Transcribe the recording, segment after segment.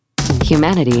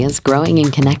Humanity is growing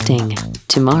and connecting.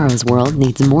 Tomorrow's world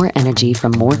needs more energy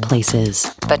from more places.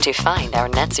 But to find our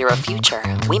net zero future,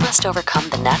 we must overcome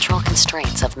the natural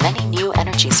constraints of many new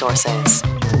energy sources.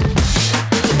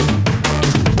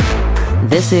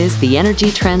 This is the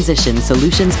Energy Transition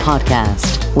Solutions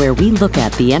Podcast, where we look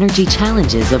at the energy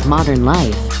challenges of modern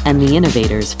life and the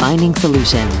innovators finding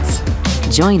solutions.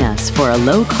 Join us for a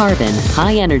low-carbon,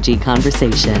 high-energy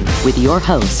conversation with your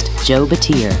host, Joe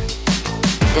Batir.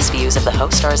 The views of the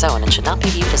host are his own and should not be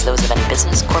viewed as those of any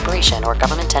business, corporation, or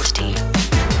government entity.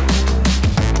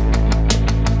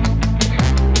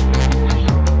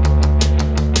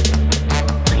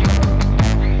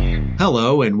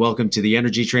 Hello, and welcome to the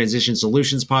Energy Transition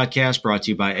Solutions Podcast brought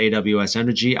to you by AWS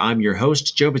Energy. I'm your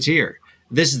host, Joe Batir.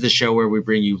 This is the show where we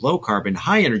bring you low-carbon,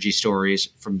 high-energy stories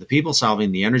from the people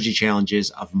solving the energy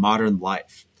challenges of modern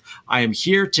life. I am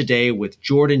here today with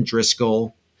Jordan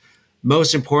Driskell.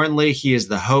 Most importantly, he is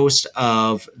the host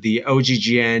of the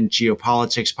OGGN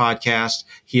Geopolitics podcast.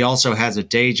 He also has a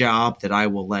day job that I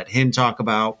will let him talk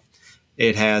about.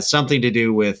 It has something to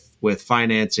do with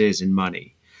finances and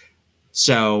money.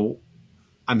 So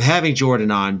I'm having Jordan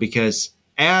on because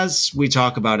as we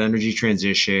talk about energy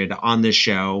transition on this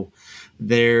show,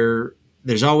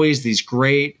 there's always these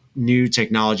great new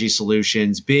technology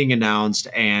solutions being announced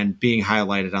and being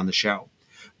highlighted on the show.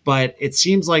 But it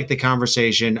seems like the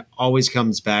conversation always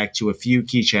comes back to a few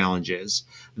key challenges,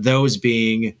 those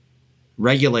being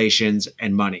regulations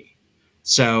and money.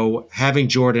 So having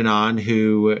Jordan on,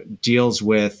 who deals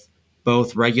with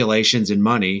both regulations and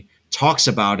money, talks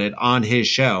about it on his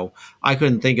show, I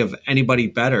couldn't think of anybody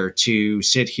better to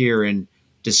sit here and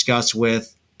discuss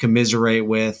with, commiserate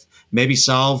with, maybe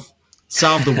solve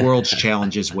the world's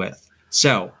challenges with.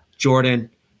 So,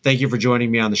 Jordan, thank you for joining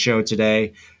me on the show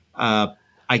today.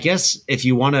 I guess if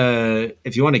you want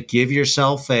to give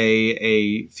yourself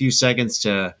a few seconds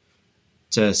to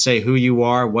say who you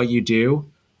are, what you do,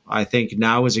 I think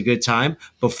now is a good time.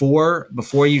 Before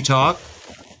you talk,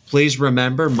 please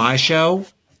remember my show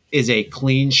is a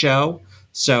clean show,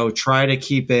 so try to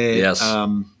keep it. Yes.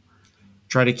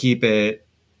 Keep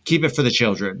it for the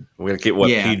children. We're gonna keep what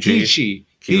PG.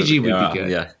 PG would be good.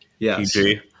 Yeah. Yes.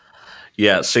 PG.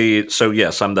 Yeah, so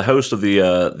yes, I'm the host of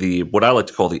the what I like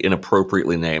to call the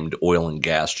inappropriately named oil and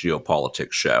gas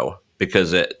geopolitics show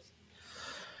because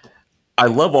I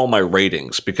love all my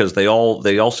ratings because they all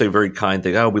say very kind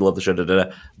things. Oh, we love the show,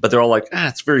 but they're all like,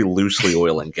 it's very loosely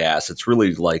oil and gas. It's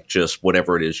really like just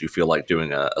whatever it is you feel like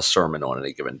doing a sermon on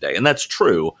any given day, and that's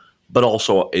true. But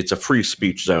also, it's a free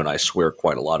speech zone. I swear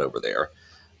quite a lot over there.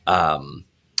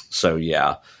 So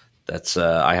yeah, that's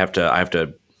I have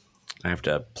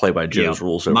to play by Joe's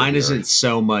rules over Mine here. isn't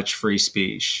so much free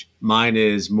speech. Mine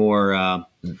is more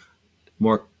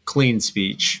clean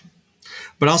speech.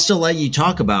 But I'll still let you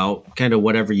talk about kind of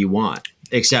whatever you want,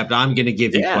 except I'm going to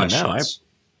give you questions.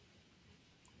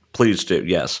 Please do,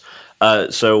 yes.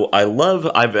 So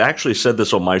I've actually said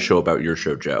this on my show about your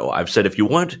show, Joe. I've said if you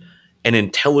want an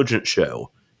intelligent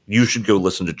show, you should go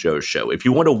listen to Joe's show. If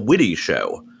you want a witty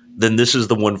show, then this is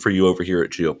the one for you over here at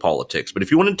Geopolitics. But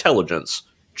if you want intelligence,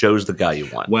 Joe's the guy you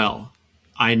want. Well,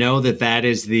 I know that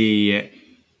is the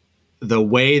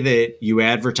way that you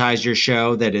advertise your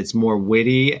show, that it's more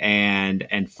witty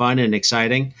and fun and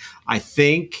exciting. I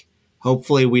think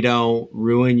hopefully we don't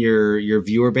ruin your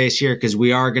viewer base here because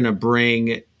we are going to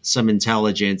bring some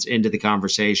intelligence into the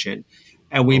conversation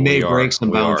and we may break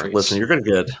some boundaries. Listen, you're going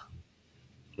to get.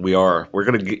 We are. I'm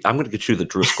going to get you the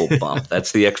Driskell bump.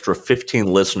 That's the extra 15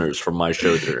 listeners from my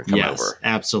show that are coming over.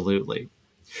 Absolutely.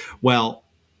 Well,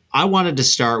 I wanted to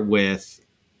start with,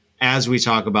 as we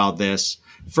talk about this,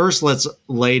 first let's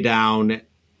lay down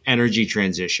energy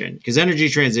transition, because energy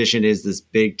transition is this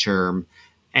big term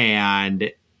and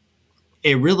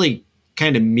it really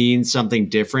kind of means something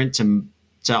different to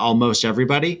almost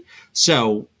everybody.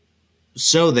 So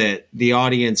that the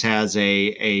audience has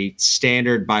a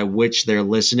standard by which they're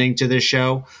listening to this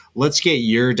show, let's get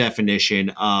your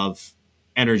definition of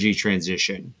energy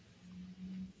transition.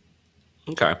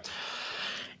 Okay.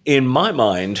 In my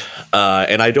mind,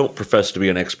 and I don't profess to be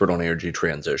an expert on energy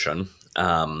transition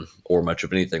or much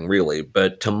of anything really,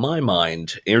 but to my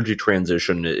mind, energy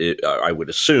transition, I would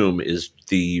assume, is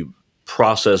the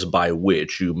process by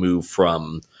which you move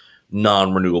from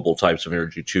non-renewable types of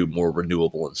energy to more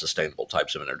renewable and sustainable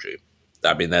types of energy.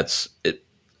 I mean, that's it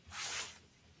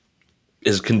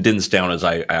as condensed down as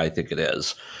I think it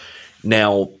is.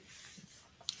 Now,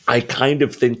 I kind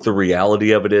of think the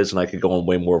reality of it is, and I could go on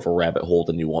way more of a rabbit hole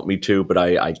than you want me to, but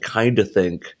I kind of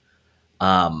think,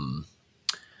 to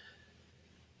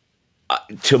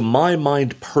my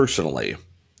mind personally,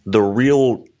 the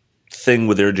real thing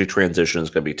with energy transition is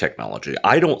going to be technology.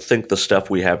 I don't think the stuff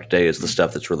we have today is the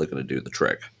stuff that's really going to do the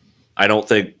trick. I don't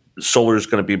think solar is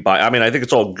going to be I mean, I think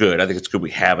it's all good. I think it's good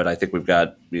we have it. I think we've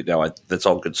got, that's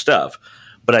all good stuff.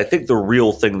 But I think the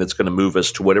real thing that's going to move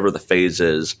us to whatever the phase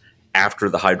is after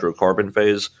the hydrocarbon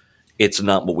phase, it's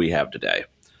not what we have today.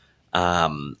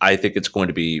 I think it's going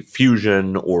to be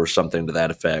fusion or something to that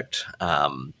effect.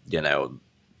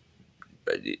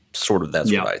 Sort of that's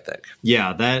what I think.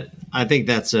 Yeah, I think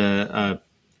that's a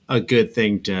good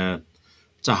thing to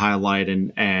highlight,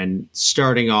 and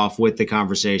starting off with the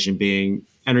conversation being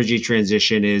energy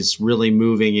transition is really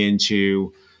moving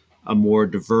into a more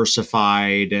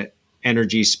diversified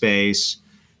energy space,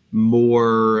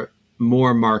 more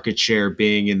market share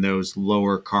being in those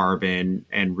lower carbon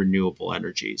and renewable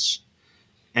energies.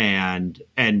 And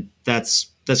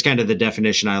that's kind of the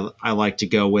definition I like to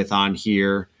go with on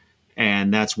here.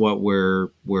 And that's what we're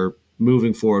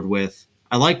moving forward with.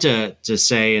 I like to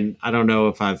say, and I don't know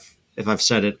if I've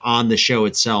said it on the show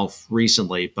itself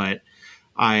recently, but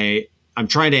I'm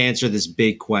trying to answer this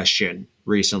big question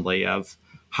recently of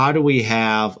how do we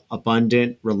have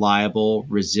abundant, reliable,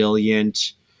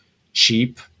 resilient,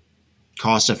 cheap,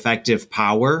 cost-effective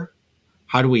power?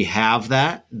 How do we have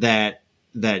that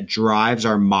drives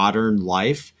our modern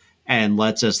life and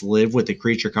lets us live with the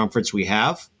creature comforts we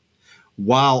have,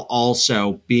 while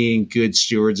also being good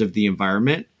stewards of the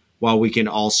environment, while we can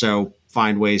also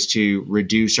find ways to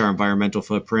reduce our environmental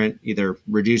footprint, either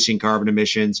reducing carbon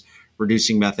emissions,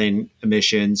 reducing methane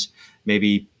emissions,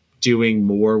 maybe doing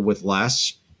more with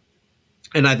less.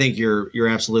 And I think you're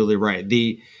absolutely right.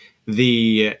 The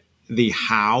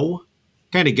how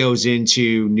kind of goes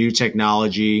into new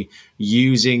technology,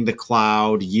 using the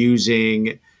cloud,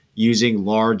 using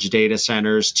large data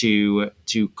centers to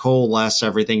coalesce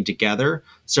everything together,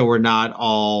 so we're not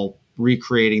all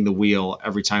recreating the wheel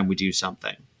every time we do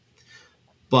something.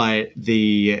 But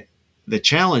the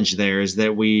challenge there is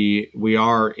that we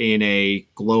are in a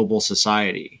global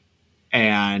society,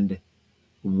 and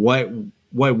what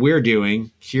we're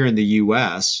doing here in the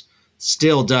U.S.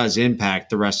 still does impact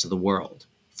the rest of the world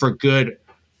for good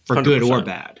 100%. or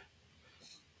bad.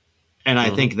 And I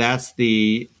think that's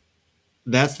the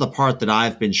part that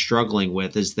I've been struggling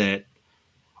with, is that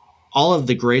all of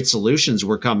the great solutions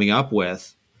we're coming up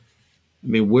with, I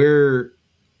mean, we're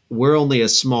only a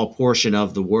small portion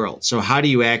of the world. So how do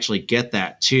you actually get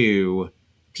that to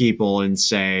people in,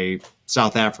 say,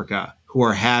 South Africa, who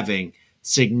are having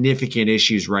significant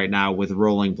issues right now with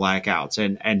rolling blackouts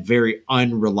and very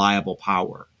unreliable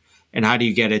power? And how do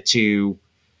you get it to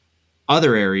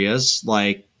other areas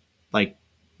like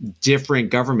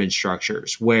different government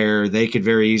structures where they could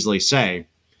very easily say,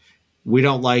 we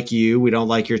don't like you, we don't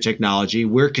like your technology,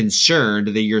 we're concerned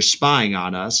that you're spying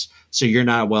on us, so you're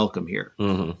not welcome here.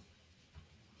 Mm-hmm.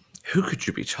 Who could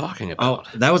you be talking about?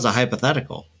 Oh, that was a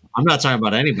hypothetical. I'm not talking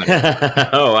about anybody.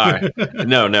 Oh, all right.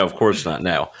 No, of course not.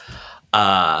 No.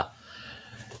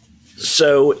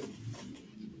 So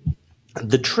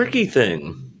the tricky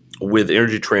thing with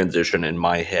energy transition in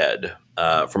my head,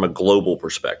 from a global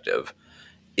perspective,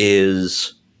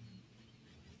 is,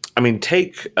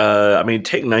 take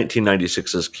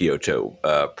 1996's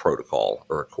Kyoto Protocol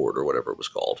or Accord or whatever it was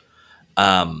called.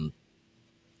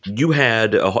 You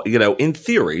had, in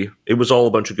theory, it was all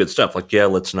a bunch of good stuff. Like, yeah,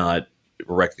 let's not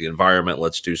wreck the environment.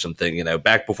 Let's do something,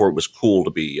 back before it was cool to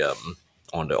be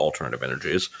onto alternative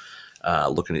energies.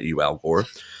 Looking at you, Al Gore.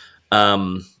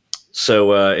 It's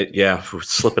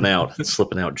slipping out. It's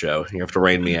slipping out, Joe. You have to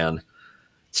rein me in.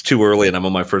 It's too early and I'm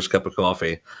on my first cup of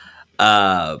coffee.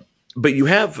 But you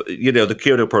have, the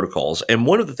Kyoto protocols. And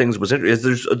one of the things was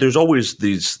interesting is there's always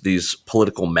these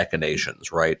political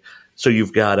machinations, right? So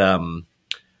you've got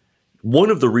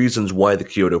one of the reasons why the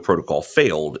Kyoto Protocol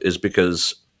failed is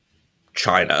because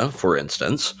China, for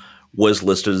instance, was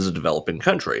listed as a developing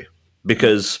country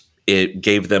because it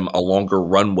gave them a longer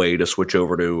runway to switch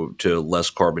over to less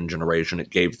carbon generation. It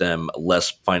gave them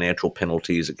less financial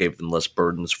penalties. It gave them less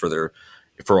burdens for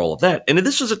all of that. And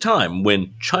this was a time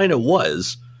when China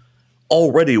was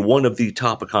already one of the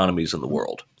top economies in the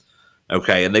world.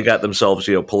 Okay, and they got themselves,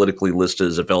 politically listed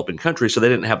as a developing country, so they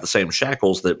didn't have the same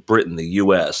shackles that Britain, the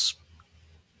U.S.,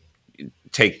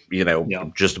 take,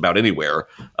 just about anywhere.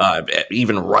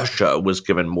 Even Russia was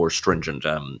given more stringent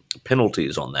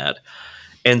penalties on that.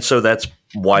 And so that's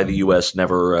why the U.S.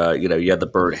 never, you had the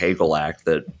Byrd-Hagel Act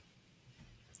that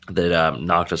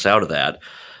knocked us out of that.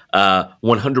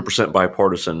 100%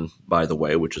 bipartisan, by the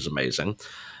way, which is amazing.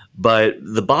 But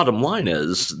the bottom line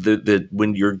is that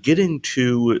when you're getting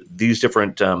to these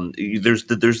different,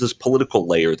 there's this political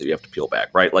layer that you have to peel back,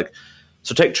 right? Like,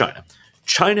 so take China.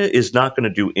 China is not going to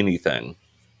do anything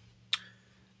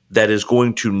that is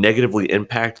going to negatively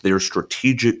impact their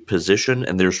strategic position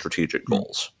and their strategic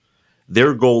goals.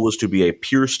 Their goal is to be a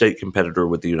pure state competitor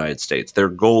with the United States. Their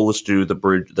goal is to do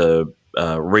the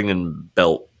Ring and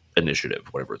Belt Initiative,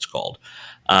 whatever it's called.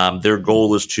 Their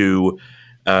goal is to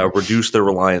reduce their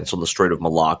reliance on the Strait of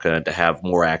Malacca and to have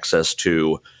more access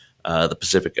to the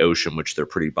Pacific Ocean, which they're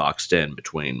pretty boxed in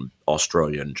between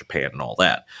Australia and Japan and all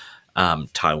that,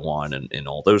 Taiwan and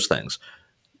all those things.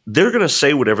 They're going to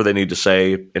say whatever they need to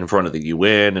say in front of the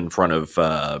UN, in front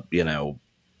of,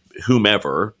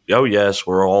 whomever. Oh, yes,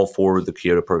 we're all for the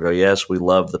Kyoto Protocol. Yes, we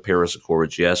love the Paris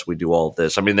Accords. Yes, we do all of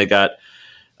this. I mean, they got,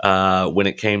 when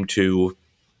it came to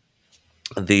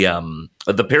when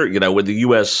the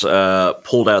U.S.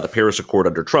 Pulled out of the Paris Accord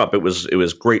under Trump, it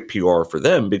was great PR for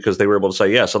them because they were able to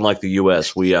say, yes, unlike the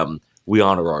U.S., we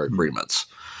honor our agreements.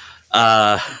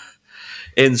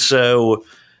 And so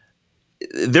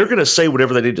they're going to say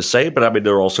whatever they need to say, but I mean,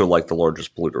 they're also like the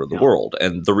largest polluter in the world.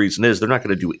 And the reason is they're not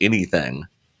going to do anything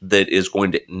that is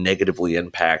going to negatively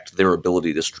impact their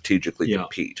ability to strategically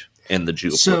compete in the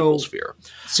geopolitical sphere.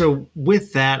 So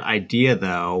with that idea,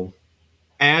 though,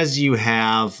 as you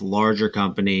have larger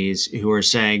companies who are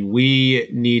saying we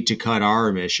need to cut our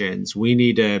emissions, we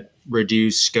need to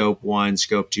reduce scope 1,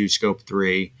 scope 2, scope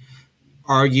 3,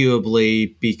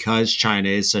 arguably because China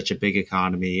is such a big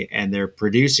economy and they're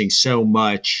producing so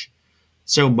much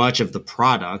of the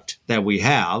product that we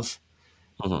have,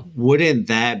 wouldn't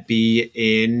that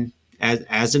be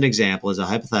as an example, as a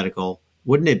hypothetical,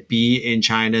 wouldn't it be in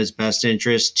China's best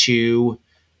interest to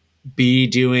be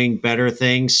doing better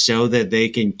things so that they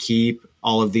can keep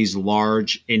all of these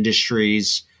large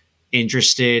industries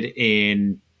interested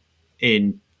in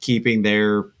keeping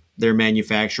their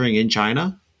manufacturing in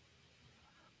China?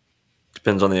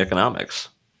 Depends on the economics.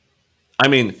 I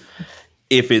mean,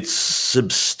 if it's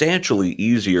substantially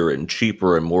easier and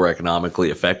cheaper and more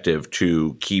economically effective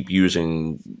to keep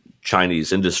using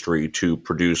Chinese industry to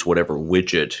produce whatever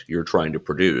widget you're trying to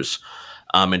produce,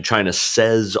 and China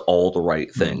says all the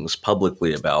right things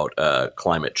publicly about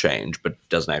climate change, but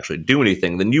doesn't actually do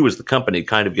anything, then you as the company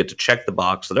kind of get to check the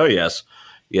box that, oh, yes,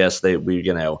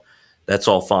 that's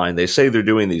all fine. They say they're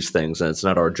doing these things, and it's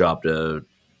not our job to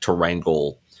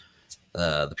wrangle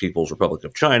the People's Republic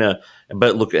of China,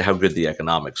 but look at how good the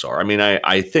economics are. I mean,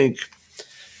 I think,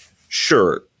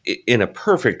 sure, in a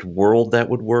perfect world that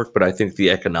would work, but I think the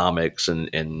economics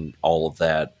and all of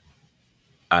that,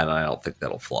 I don't think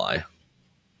that'll fly.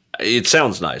 It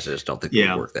sounds nice. I just don't think it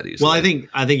would work that easily. Well,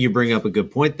 I think you bring up a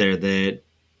good point there that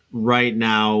right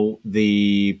now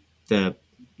the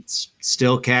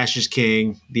still cash is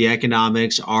king. The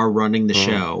economics are running the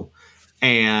show,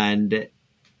 and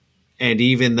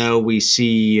even though we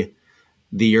see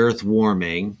the earth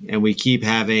warming and we keep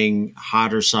having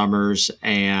hotter summers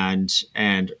and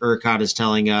ERCOT is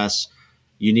telling us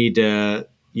you need to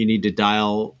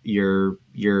dial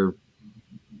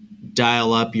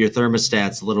up your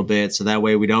thermostats a little bit so that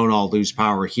way we don't all lose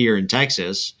power here in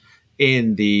Texas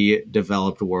in the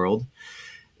developed world.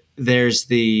 There's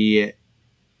that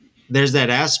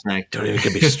aspect. Don't even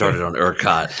get me started on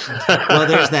ERCOT. Well,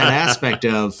 there's that aspect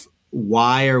of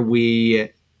why are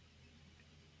we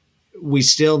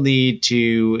still need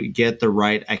to get the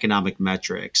right economic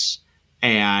metrics,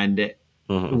 and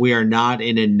we are not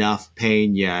in enough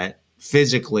pain yet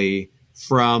physically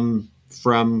from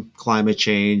climate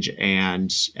change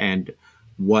and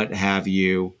what have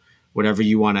you, whatever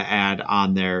you want to add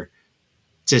on there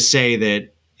to say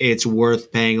that it's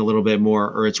worth paying a little bit more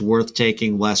or it's worth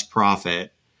taking less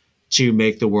profit to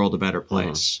make the world a better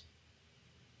place.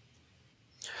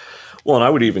 Well, and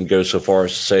I would even go so far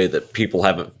as to say that people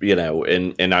haven't,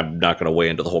 and I'm not going to weigh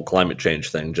into the whole climate change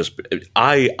thing.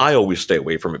 I always stay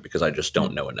away from it because I just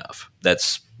don't know enough.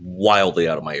 That's wildly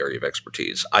out of my area of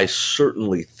expertise. I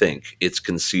certainly think it's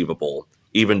conceivable,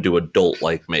 even to adult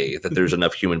like me, that there's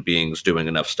enough human beings doing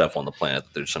enough stuff on the planet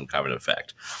that there's some kind of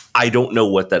effect. I don't know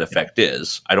what that effect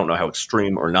is. I don't know how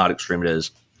extreme or not extreme it is.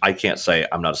 I can't say.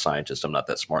 I'm not a scientist. I'm not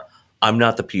that smart. I'm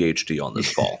not the PhD on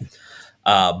this call.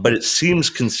 But it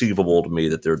seems conceivable to me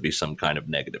that there would be some kind of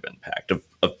negative impact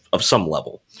of some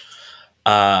level.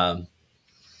 But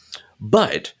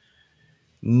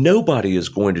nobody is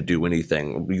going to do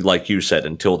anything, like you said,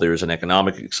 until there's an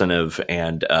economic incentive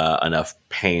and enough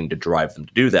pain to drive them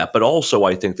to do that. But also,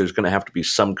 I think there's going to have to be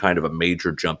some kind of a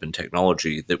major jump in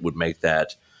technology that would make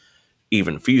that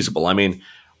even feasible. I mean,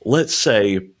 let's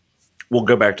say we'll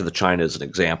go back to the China as an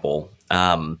example.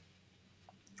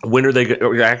 When are they?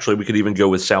 Actually, we could even go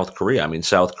with South Korea. I mean,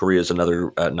 South Korea is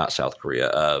another, not South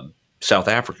Korea. South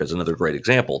Africa is another great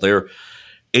example.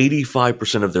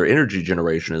 85% of their energy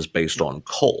generation is based on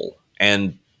coal,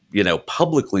 and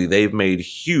publicly they've made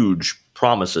huge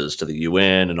promises to the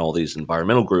UN and all these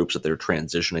environmental groups that they're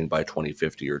transitioning by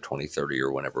 2050 or 2030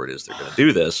 or whenever it is they're going to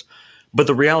do this. But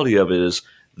the reality of it is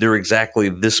they're exactly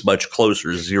this much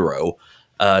closer, zero,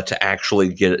 to actually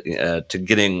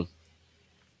getting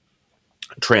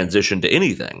transition to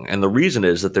anything. And the reason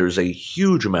is that there's a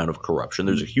huge amount of corruption.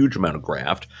 There's a huge amount of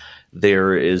graft. I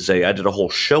did a whole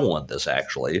show on this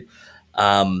actually.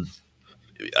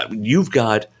 You've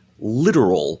got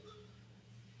literal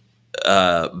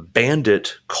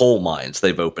bandit coal mines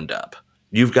they've opened up.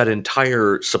 You've got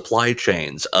entire supply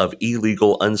chains of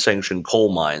illegal, unsanctioned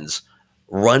coal mines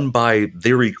run by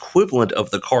their equivalent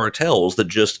of the cartels that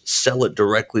just sell it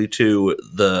directly to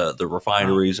the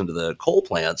refineries and to the coal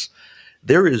plants.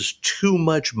 There is too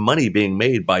much money being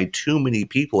made by too many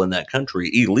people in that country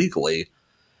illegally,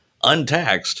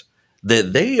 untaxed,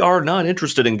 that they are not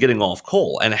interested in getting off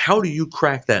coal. And how do you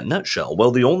crack that nutshell?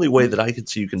 Well, the only way that I can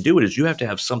see you can do it is you have to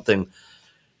have something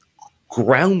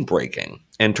groundbreaking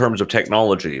in terms of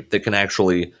technology that can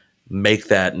actually make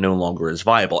that no longer as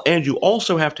viable. And you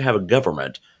also have to have a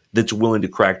government that's willing to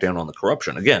crack down on the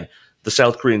corruption. Again, the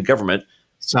South Korean government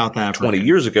South Africa 20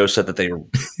 years ago said that they were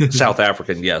South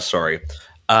African. Yes, sorry.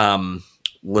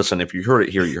 Listen, if you heard it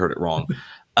here, you heard it wrong.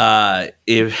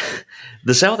 If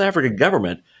the South African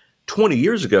government 20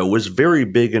 years ago was very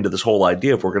big into this whole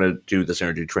idea of we're going to do this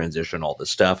energy transition, all this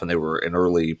stuff, and they were an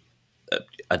early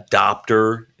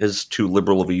adopter is too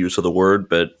liberal of a use of the word,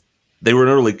 but they were an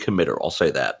early committer. I'll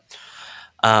say that.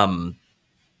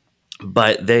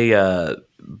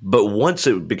 But once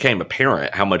it became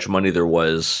apparent how much money there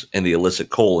was in the illicit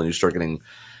coal, and you start getting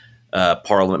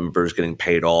parliament members getting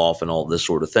paid off and all this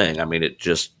sort of thing, I mean,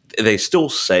 they still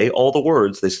say all the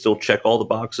words, they still check all the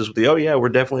boxes with oh yeah, we're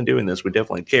definitely doing this, we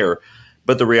definitely care.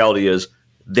 But the reality is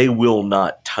they will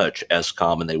not touch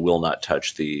ESCOM, and they will not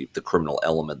touch the criminal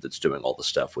element that's doing all the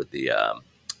stuff with the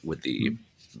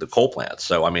coal plants.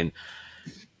 So I mean,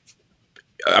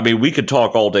 we could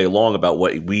talk all day long about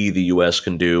what the U.S.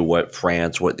 can do, what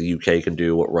France, what the U.K. can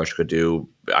do, what Russia could do.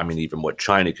 I mean, even what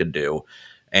China could do.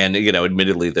 And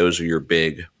admittedly, those are your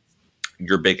big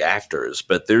actors.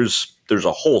 But there's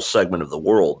a whole segment of the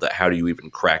world that how do you even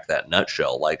crack that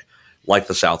nutshell? Like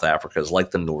the South Africas,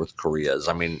 like the North Koreas.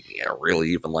 I mean,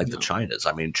 really even like the Chinas.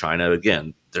 I mean, China,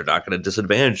 again, they're not going to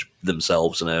disadvantage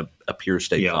themselves in a pure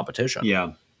state competition.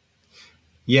 Yeah.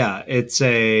 Yeah. It's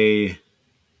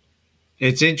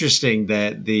interesting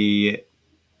that the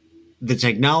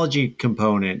technology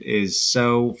component is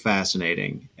so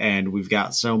fascinating, and we've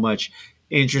got so much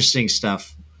interesting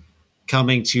stuff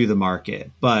coming to the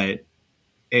market, but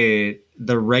the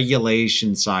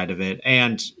regulation side of it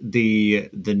and the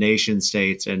nation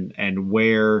states and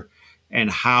where and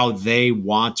how they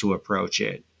want to approach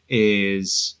it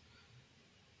is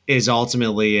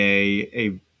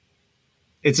ultimately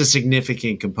it's a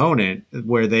significant component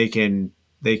where they can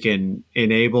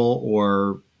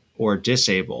enable or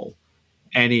disable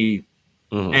any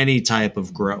type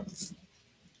of growth.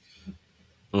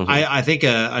 I think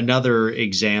another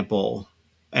example,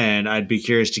 and I'd be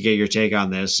curious to get your take on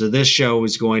this. So this show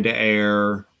is going to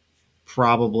air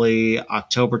probably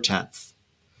October 10th.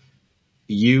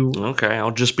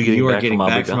 I'll just be getting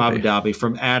back from Abu Dhabi.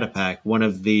 From ADIPEC, one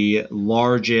of the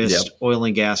largest oil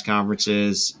and gas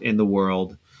conferences in the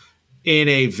world, in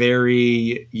a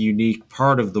very unique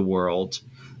part of the world.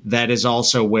 That is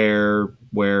also where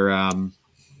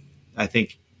I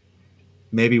think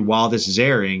maybe while this is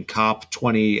airing, COP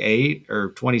 28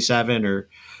 or 27 or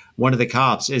one of the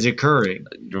COPs is occurring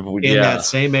in that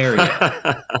same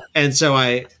area. And so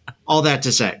all that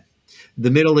to say,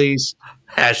 the Middle East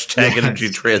 #energy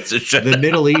transition. The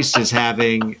Middle East is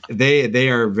they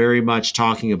are very much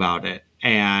talking about it,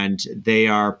 and they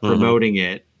are promoting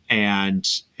it and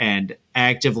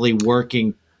actively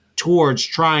working towards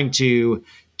trying to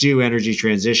do energy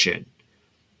transition.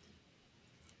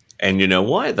 And you know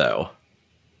why, though?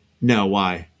 No,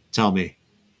 why? Tell me.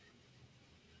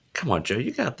 Come on, Joe.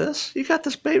 You got this. You got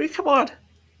this, baby. Come on.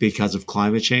 Because of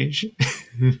climate change?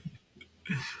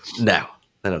 No,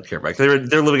 they don't care about it.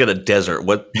 They're living in a desert.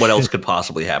 What else could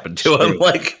possibly happen to them?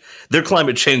 Like, their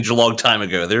climate changed a long time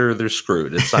ago. They're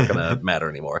screwed. It's not going to matter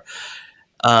anymore.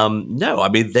 No, I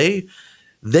mean, they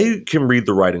can read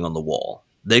the writing on the wall.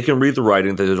 They can read the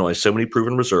writing that there's only so many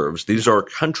proven reserves. These are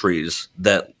countries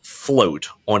that float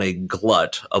on a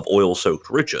glut of oil-soaked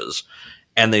riches,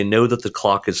 and they know that the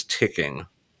clock is ticking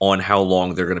on how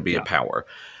long they're going to be in power.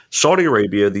 Saudi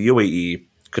Arabia, the UAE,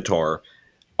 Qatar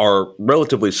are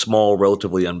relatively small,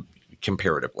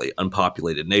 comparatively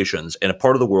unpopulated nations in a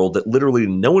part of the world that literally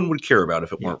no one would care about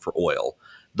if it weren't for oil.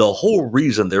 the whole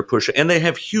reason they're pushing, and they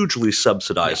have hugely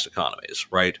subsidized economies,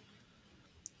 right?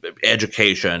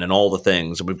 Education and all the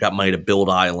things, and we've got money to build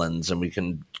islands, and we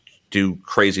can do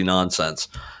crazy nonsense.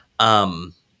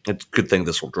 It's a good thing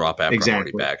this will drop after I'm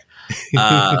already back.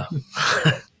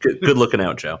 Good looking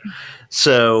out, Joe.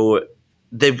 So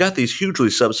they've got these hugely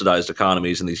subsidized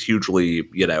economies and these hugely,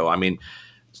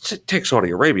 take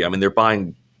Saudi Arabia. I mean, they're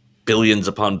buying billions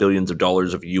upon billions of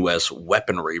dollars of U.S.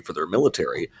 weaponry for their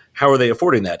military. How are they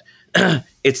affording that?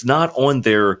 It's not on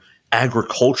their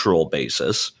agricultural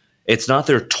basis. It's not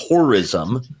their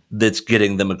tourism that's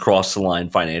getting them across the line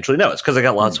financially. No, it's because they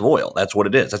got lots of oil. That's what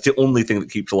it is. That's the only thing that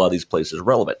keeps a lot of these places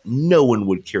relevant. No one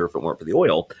would care if it weren't for the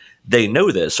oil. They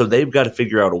know this, so they've got to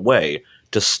figure out a way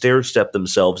to stair-step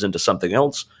themselves into something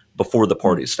else before the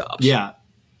party stops. Yeah,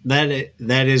 that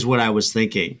is what I was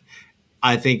thinking.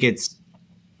 I think it's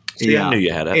I knew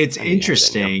you had it. It's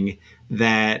interesting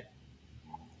that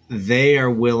they are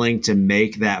willing to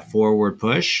make that forward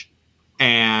push,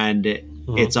 and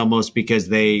it's almost because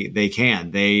they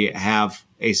can. They have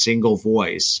a single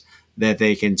voice that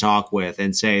they can talk with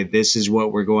and say, "This is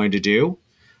what we're going to do."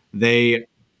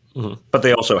 But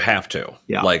they also have to.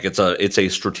 Yeah. Like it's a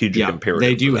strategic imperative.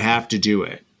 They do have to do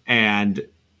it, and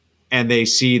they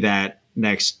see that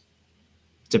next,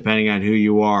 depending on who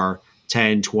you are,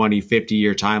 10, 20,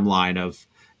 50-year timeline of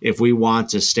if we want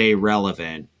to stay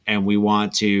relevant and we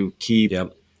want to keep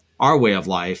our way of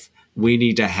life, we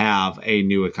need to have a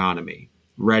new economy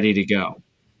ready to go.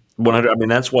 100. I mean,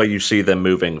 that's why you see them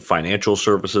moving financial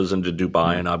services into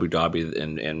Dubai and Abu Dhabi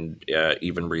and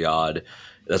even Riyadh.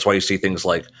 That's why you see things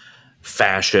like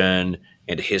fashion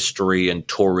and history and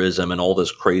tourism and all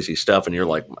this crazy stuff. And you're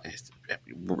like,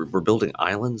 we're building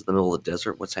islands in the middle of the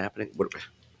desert. What's happening?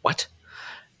 What?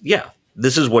 Yeah,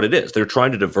 this is what it is. They're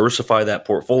trying to diversify that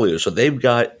portfolio. So they've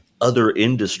got other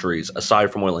industries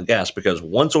aside from oil and gas, because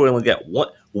once oil and gas,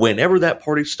 whenever that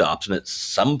party stops, and at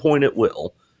some point it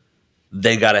will,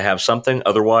 they got to have something.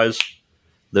 Otherwise,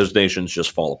 those nations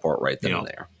just fall apart right then and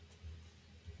there.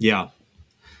 Yeah.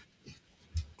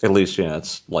 At least,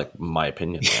 that's like my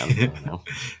opinion, man. I don't know.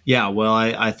 Yeah, well,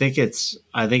 I think it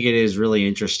is really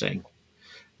interesting,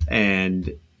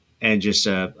 and just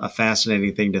a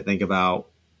fascinating thing to think about.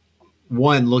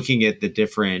 One, looking at the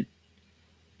different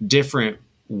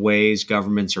ways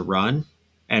governments are run,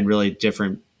 and really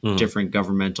different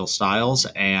governmental styles,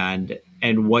 and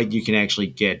what you can actually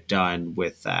get done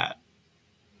with that.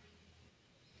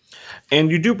 And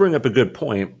you do bring up a good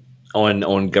point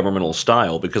on governmental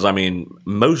style, because I mean,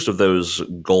 most of those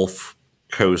Gulf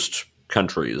Coast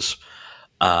countries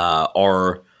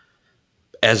are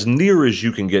as near as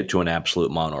you can get to an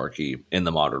absolute monarchy in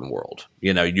the modern world.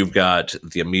 You've got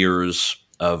the emirs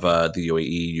of the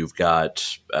UAE, you've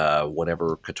got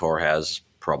whatever Qatar has,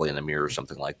 probably an emir or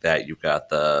something like that. You've got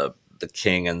the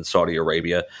king in Saudi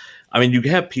Arabia. I mean, you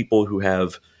have people who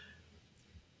have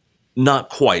not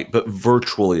quite, but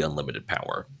virtually unlimited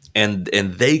power. And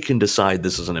they can decide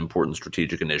this is an important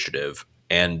strategic initiative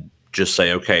and just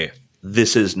say, okay,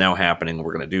 this is now happening.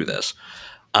 We're going to do this.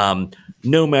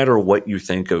 No matter what you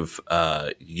think of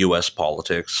U.S.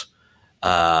 politics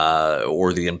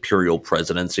or the imperial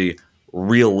presidency,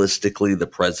 realistically, the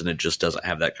president just doesn't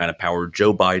have that kind of power.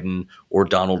 Joe Biden or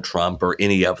Donald Trump or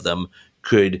any of them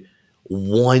could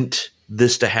want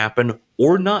this to happen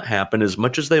or not happen as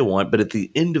much as they want. But at the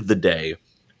end of the day,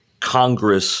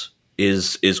 Congress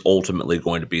is ultimately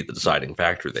going to be the deciding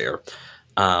factor there.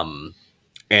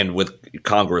 And with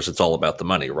Congress, it's all about the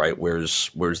money, right? Where's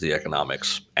the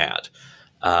economics at?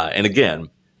 And again,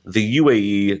 the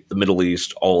UAE, the Middle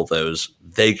East, all of those,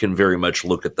 they can very much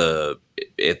look at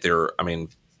their. I mean,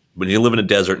 when you live in a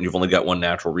desert and you've only got one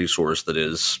natural resource that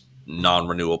is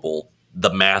non-renewable,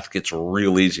 the math gets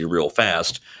real easy real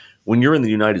fast. When you're in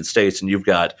the United States and you've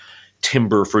got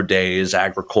timber for days,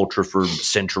 agriculture for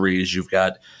centuries, you've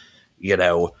got,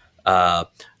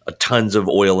 tons of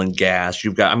oil and gas.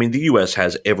 The U.S.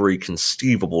 has every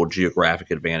conceivable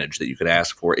geographic advantage that you could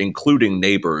ask for, including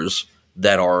neighbors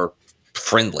that are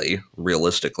friendly,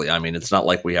 realistically. I mean, it's not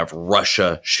like we have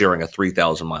Russia sharing a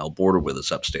 3,000-mile border with us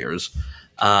upstairs.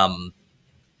 And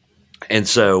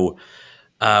so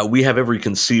we have every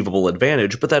conceivable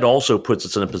advantage, but that also puts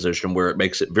us in a position where it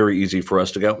makes it very easy for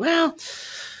us to go,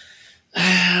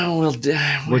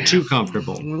 we're too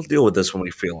comfortable. We'll deal with this when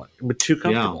we feel it. We're too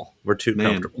comfortable. We're too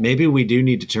comfortable. Maybe we do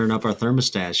need to turn up our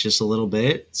thermostats just a little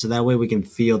bit, so that way we can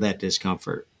feel that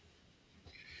discomfort.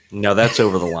 No, that's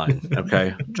over the line.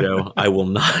 Okay, Joe, I will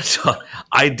not.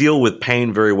 I deal with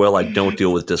pain very well. I don't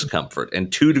deal with discomfort. And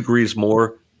 2 degrees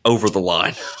more, over the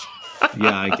line.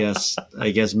 Yeah,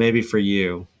 I guess maybe for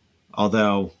you.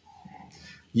 Although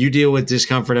You deal with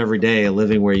discomfort every day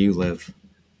living where you live.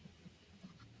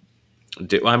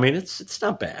 I mean, it's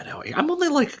not bad out here. I'm only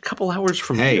like a couple hours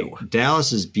from Hey, you.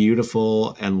 Dallas is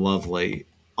beautiful and lovely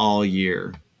all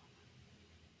year.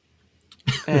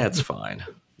 It's fine.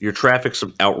 Your traffic's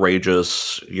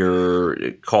outrageous. Your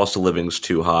cost of living's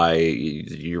too high.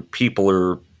 Your people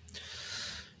are,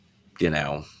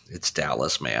 it's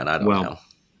Dallas, man. I don't Well, know.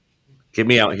 Get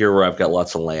me out here where I've got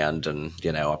lots of land and,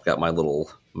 I've got my little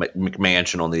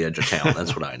McMansion on the edge of town.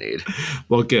 That's what I need.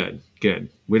 well, good, good.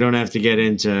 We don't have to get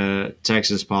into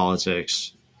Texas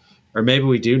politics. Or maybe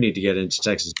we do need to get into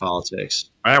Texas politics.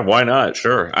 Why not?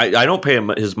 Sure. I don't pay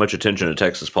as much attention to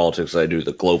Texas politics as I do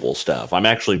the global stuff. I'm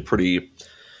actually pretty.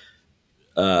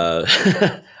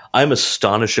 I'm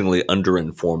astonishingly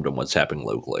underinformed on what's happening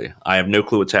locally. I have no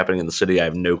clue what's happening in the city. I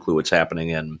have no clue what's happening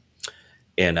in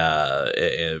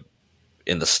the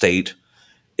state.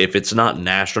 If it's not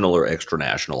national or extra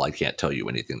national, I can't tell you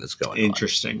anything that's going on.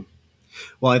 Interesting.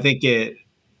 Well, I think it.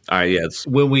 Yeah.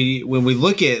 When we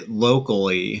look at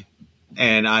locally,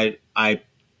 and I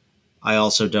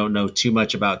also don't know too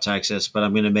much about Texas, but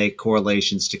I'm going to make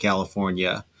correlations to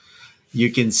California.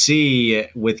 You can see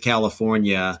with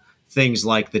California things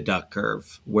like the duck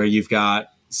curve, where you've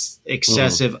got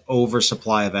excessive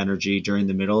oversupply of energy during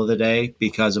the middle of the day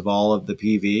because of all of the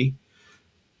PV.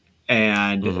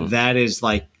 And that is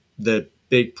like the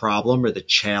big problem or the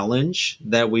challenge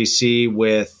that we see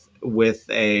with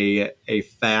a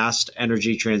fast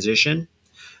energy transition.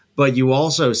 But you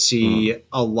also see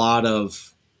a lot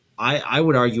of, I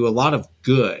would argue, a lot of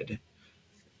good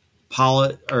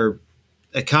or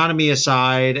economy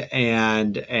aside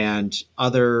and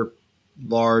other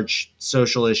large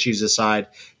social issues aside.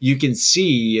 You can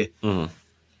see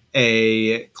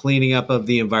a cleaning up of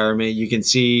the environment. You can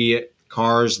see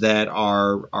cars that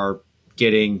are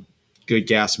getting good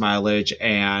gas mileage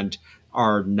and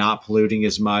are not polluting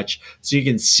as much. So you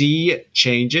can see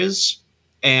changes,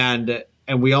 and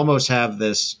we almost have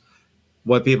this.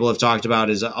 What people have talked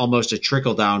about is almost a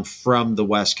trickle down from the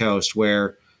West Coast,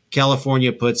 where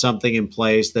California put something in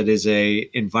place that is a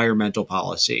environmental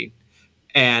policy,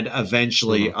 and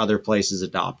eventually other places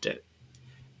adopt it.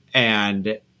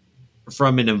 And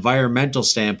from an environmental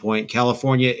standpoint,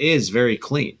 California is very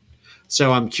clean.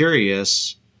 So I'm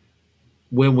curious,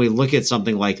 when we look at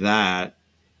something like that,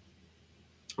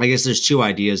 I guess there's two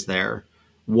ideas there.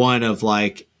 One of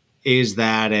like, is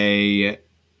that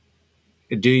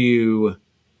do you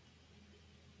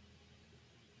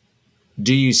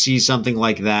see something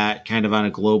like that kind of on a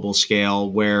global scale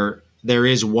where there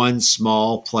is one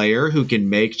small player who can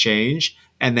make change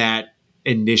and that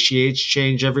initiates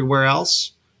change everywhere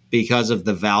else because of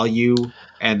the value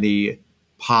and the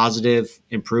positive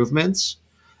improvements?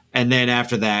 And then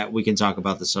after that, we can talk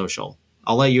about the social.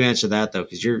 I'll let you answer that though,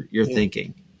 because you're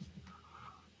thinking.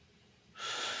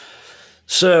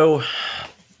 So,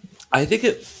 I think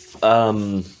that's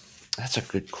a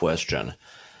good question.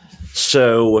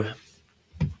 So,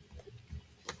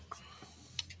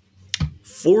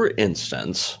 for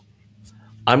instance,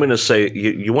 I'm going to say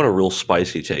you want a real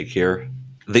spicy take here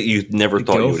that you never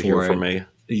thought you would hear from me.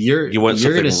 You're going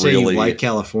to say you like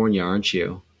California, aren't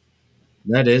you?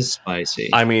 That is spicy.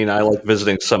 I mean, I like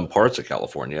visiting some parts of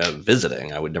California.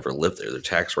 I would never live there. Their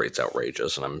tax rate's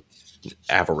outrageous, and I'm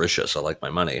avaricious. I like my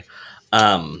money.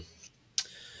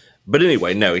 But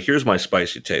anyway, no. Here's my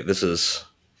spicy take. This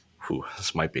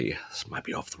might be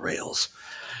off the rails.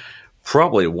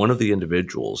 Probably one of the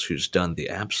individuals who's done the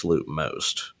absolute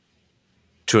most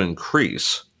to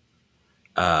increase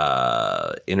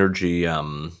energy. I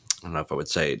don't know if I would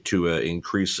say to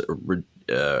increase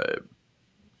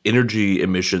energy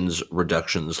emissions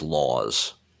reductions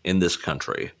laws in this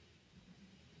country.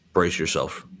 Brace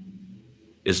yourself.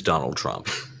 Is Donald Trump.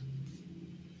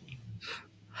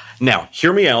 Now,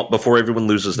 hear me out before everyone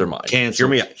loses their mind.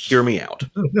 Canceled. Hear me out.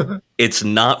 It's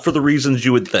not for the reasons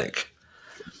you would think.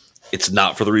 It's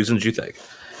not for the reasons you think.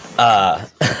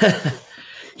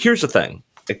 Here's the thing,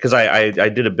 because I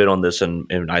did a bit on this in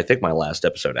I think my last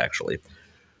episode, actually.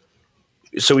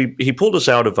 So he pulled us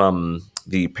out of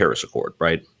the Paris Accord,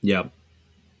 right? Yep.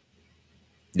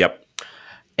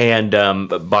 And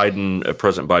President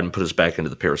Biden put us back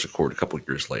into the Paris Accord a couple of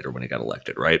years later when he got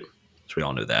elected, right? So we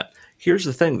all knew that. Here's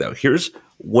the thing, though. Here's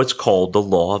what's called the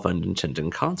law of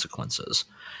unintended consequences.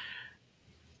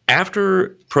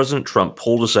 After President Trump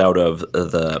pulled us out of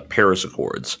the Paris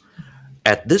Accords,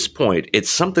 at this point, it's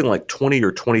something like 20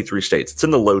 or 23 states, it's in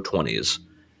the low 20s,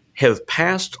 have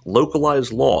passed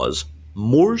localized laws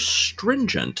more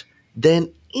stringent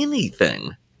than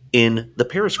anything in the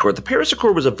Paris Accord. The Paris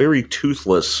Accord was a very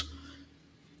toothless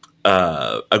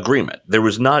agreement. There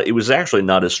was not. It was actually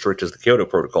not as strict as the Kyoto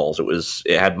Protocols.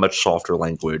 It had much softer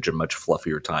language and much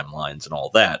fluffier timelines and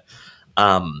all that.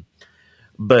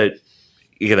 But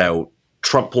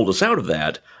Trump pulled us out of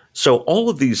that. So all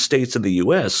of these states in the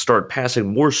U.S. started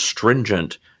passing more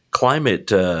stringent climate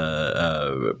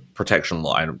protection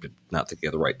law. I'm not thinking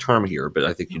of the right term here, but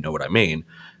I think you know what I mean.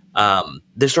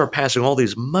 They start passing all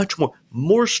these much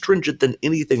more stringent than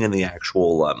anything in the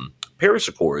actual Paris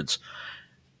Accords,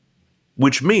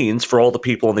 which means for all the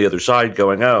people on the other side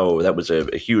going, oh, that was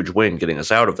a huge win getting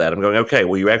us out of that. I'm going, okay,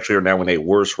 well, you actually are now in a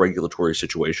worse regulatory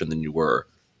situation than you were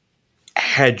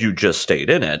had you just stayed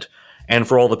in it. And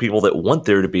for all the people that want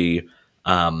there to be,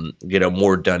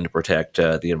 more done to protect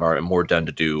the environment, more done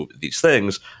to do these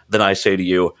things, then I say to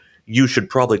you, you should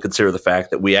probably consider the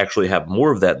fact that we actually have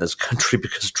more of that in this country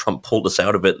because Trump pulled us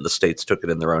out of it and the states took it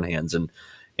in their own hands and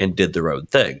did their own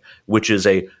thing, which is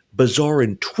a bizarre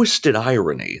and twisted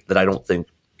irony that I don't think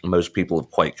most people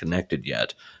have quite connected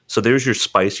yet. So there's your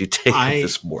spicy take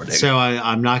this morning. So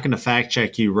I'm not going to fact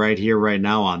check you right here, right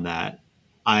now on that.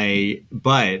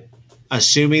 But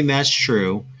assuming that's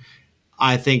true,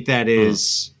 I think that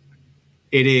it's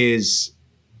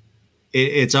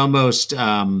almost,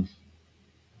 I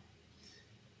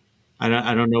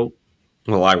don't know.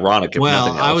 Well, ironic. If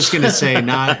nothing else. I was going to say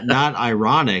not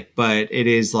ironic, but it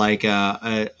is like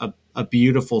a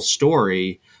beautiful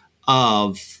story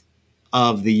of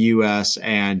the U.S.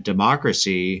 and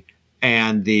democracy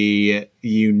and the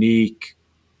unique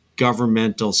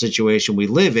governmental situation we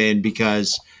live in,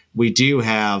 because we do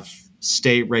have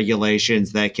state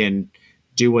regulations that can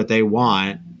do what they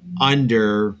want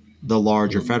under the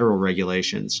larger federal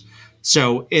regulations.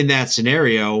 So in that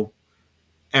scenario,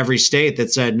 every state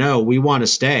that said, no, we want to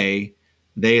stay,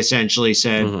 they essentially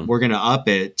said, we're going to up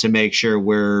it to make sure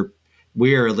we're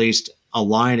at least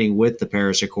aligning with the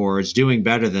Paris Accords, doing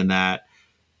better than that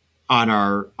on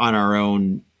our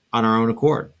own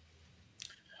accord.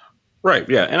 Right.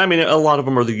 Yeah. And I mean, a lot of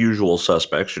them are the usual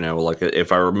suspects, like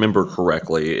if I remember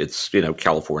correctly, it's,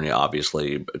 California,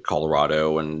 obviously,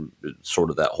 Colorado, and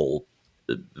sort of that whole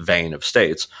vein of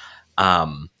states.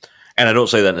 And I don't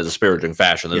say that in a disparaging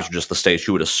fashion. Those are just the states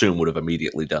you would assume would have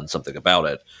immediately done something about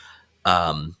it.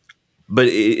 But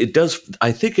it does,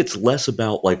 I think it's less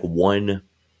about like one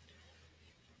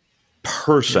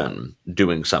person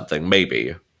doing something,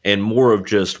 maybe, and more of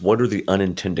just what are the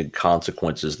unintended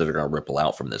consequences that are going to ripple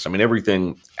out from this. I mean,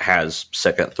 everything has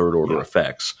second, third order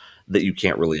effects that you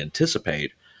can't really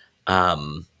anticipate.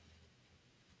 And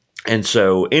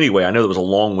so anyway, I know that was a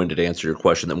long-winded answer to your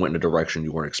question that went in a direction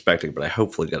you weren't expecting, but I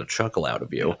hopefully got a chuckle out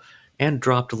of you and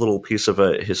dropped a little piece of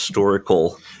a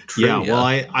historical trivia. Yeah, well,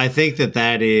 I think it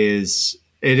is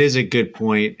a good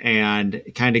point, and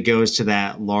it kind of goes to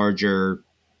that larger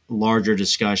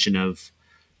discussion of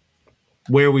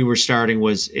where we were starting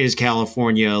is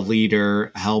California a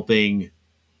leader helping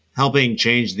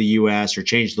change the U.S. or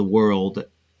change the world,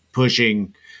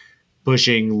 pushing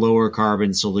lower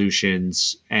carbon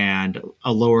solutions and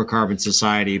a lower carbon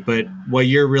society. But what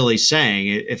you're really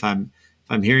saying, if I'm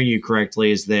hearing you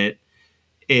correctly, is that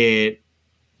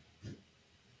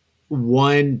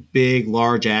one big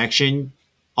large action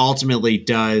ultimately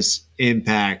does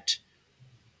impact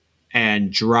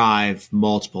and drive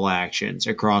multiple actions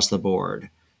across the board.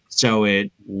 So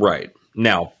right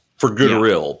now, for good or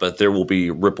ill, but there will be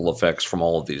ripple effects from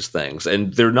all of these things,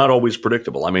 and they're not always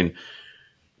predictable. I mean,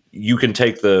 you can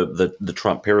take the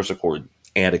Trump Paris Accord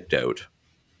anecdote.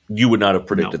 You would not have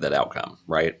predicted that outcome,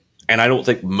 right? And I don't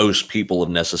think most people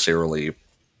have necessarily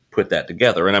put that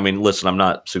together. And I mean, listen, I'm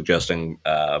not suggesting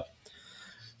I'm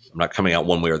not coming out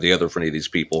one way or the other for any of these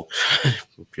people. If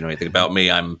you know anything about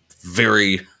me, I'm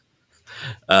very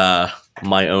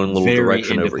my own little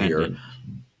direction over here.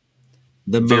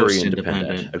 The very most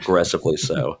independent, aggressively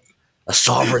so. A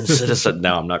sovereign citizen.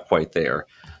 No, I'm not quite there.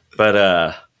 But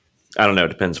I don't know. It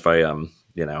depends if I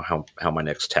how my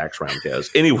next tax round goes.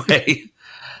 Anyway,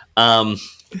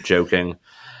 joking.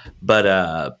 But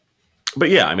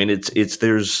yeah, I mean it's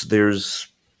there's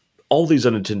all these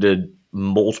unintended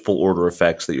multiple order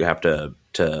effects that you have to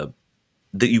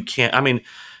that you can't. I mean,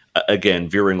 again,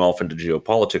 veering off into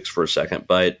geopolitics for a second,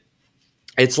 but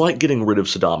it's like getting rid of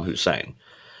Saddam Hussein.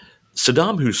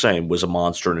 Saddam Hussein was a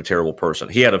monster and a terrible person.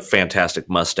 He had a fantastic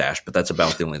mustache, but that's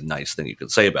about the only nice thing you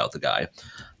could say about the guy.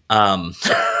 I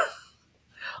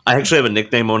actually have a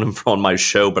nickname on him on my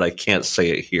show, but I can't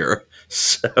say it here.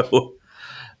 So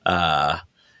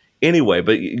anyway,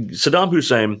 but Saddam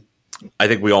Hussein, I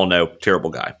think we all know, terrible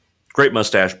guy. Great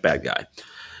mustache, bad guy.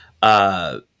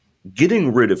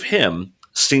 Getting rid of him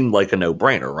seemed like a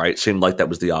no-brainer, right? Seemed like that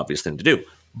was the obvious thing to do.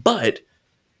 But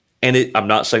And I'm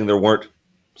not saying there weren't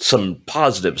some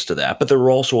positives to that, but there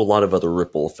were also a lot of other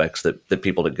ripple effects that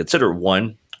people didn't consider.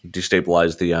 One,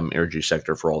 destabilized the energy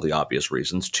sector for all the obvious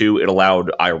reasons. Two, it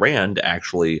allowed Iran to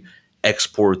actually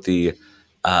export the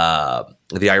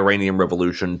Iranian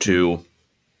Revolution to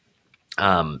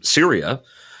Syria,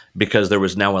 because there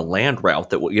was now a land route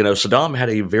that, Saddam had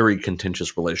a very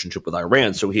contentious relationship with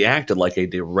Iran, so he acted like a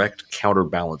direct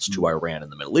counterbalance to Iran in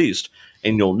the Middle East.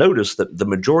 And you'll notice that the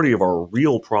majority of our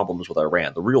real problems with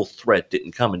Iran, the real threat,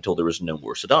 didn't come until there was no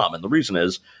more Saddam. And the reason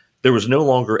is there was no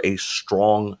longer a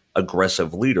strong,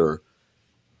 aggressive leader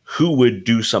who would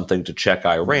do something to check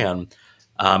Iran.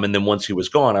 And then once he was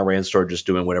gone, Iran started just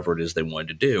doing whatever it is they wanted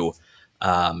to do.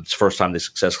 It's the first time they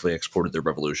successfully exported their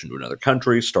revolution to another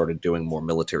country, started doing more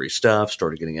military stuff,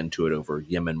 started getting into it over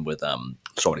Yemen with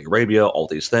Saudi Arabia, all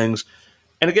these things.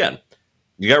 And again,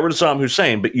 you got rid of Saddam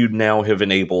Hussein, but you now have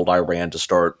enabled Iran to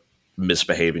start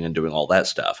misbehaving and doing all that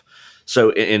stuff.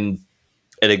 So, and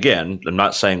again, I'm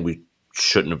not saying we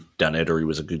shouldn't have done it or he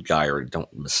was a good guy, or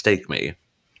don't mistake me,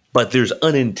 but there's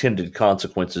unintended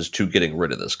consequences to getting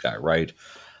rid of this guy, right?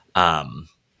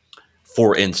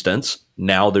 For instance,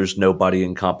 now there's nobody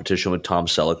in competition with Tom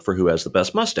Selleck for who has the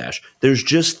best mustache. There's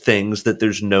just things that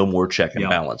there's no more check and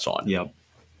balance on. Yep.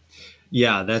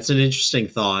 Yeah, that's an interesting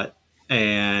thought.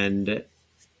 And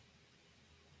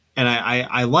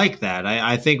I like that.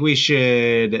 I think we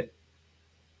should.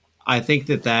 I think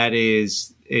that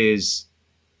is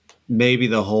maybe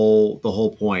the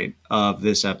whole point of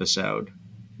this episode.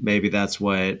 Maybe that's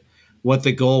what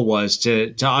the goal was,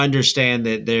 to understand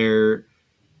that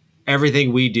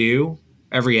everything we do,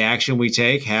 every action we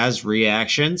take has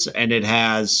reactions, and it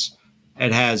has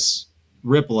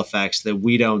ripple effects that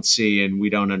we don't see and we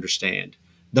don't understand.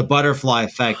 The butterfly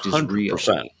effect is 100%.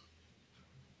 Real.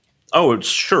 Oh, it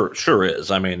sure is.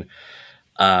 I mean,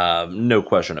 no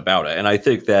question about it. And I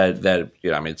think that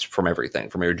I mean, it's from everything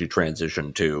from energy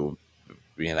transition to,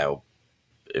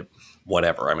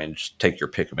 whatever. I mean, just take your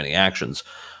pick of any actions.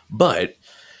 But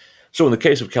so in the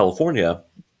case of California,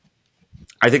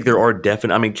 I think there are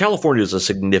definite. I mean, California is a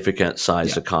significant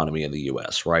sized economy in the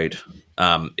U.S., right?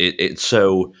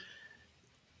 So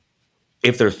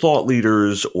if they're thought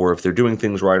leaders, or if they're doing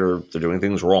things right or they're doing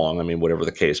things wrong, I mean, whatever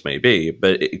the case may be,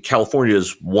 but California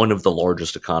is one of the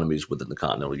largest economies within the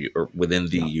continental or within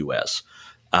the U.S.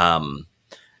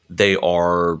 They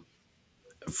are,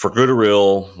 for good or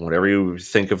ill, whatever you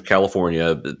think of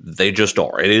California, they just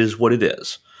are. It is what it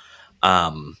is.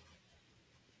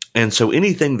 And so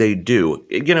anything they do,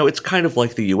 it's kind of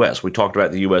like the U.S. We talked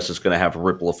about the U.S. is going to have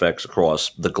ripple effects across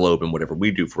the globe in whatever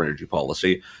we do for energy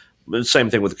policy. Same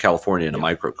thing with California in a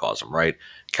microcosm, right?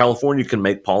 California can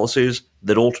make policies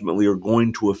that ultimately are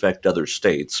going to affect other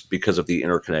states because of the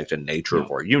interconnected nature of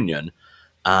our union.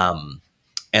 And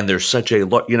there's such a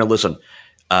lot, listen,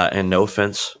 and no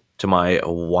offense to my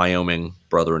Wyoming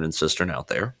brethren and sister out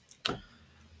there,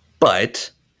 but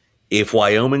if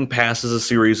Wyoming passes a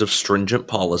series of stringent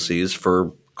policies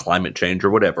for climate change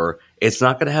or whatever, it's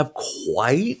not going to have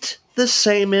quite the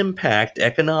same impact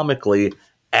economically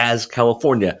as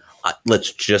California.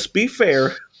 Let's just be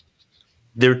fair.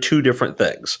 They're two different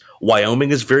things. Wyoming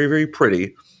is very, very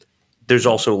pretty. There's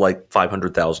also like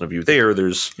 500,000 of you there.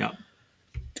 There's,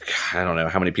 I don't know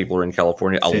how many people are in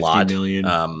California. A 50 lot. million.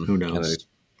 Who knows?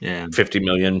 50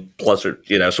 million plus, so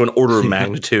an order of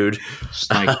magnitude.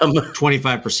 Just like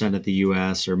 25% of the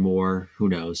U.S. or more. Who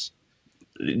knows?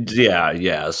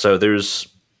 Yeah. So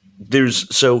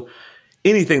so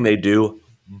anything they do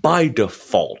by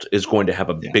default is going to have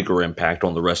a bigger impact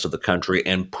on the rest of the country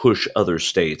and push other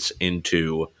states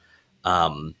into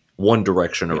one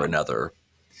direction or another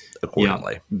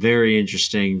accordingly. Yeah, very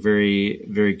interesting. Very,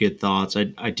 very good thoughts.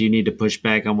 I do need to push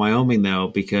back on Wyoming, though,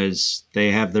 because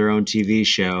they have their own TV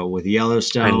show with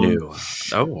Yellowstone. I knew.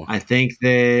 Oh. I think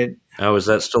that... Oh, is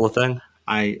that still a thing?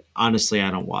 I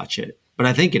don't watch it, but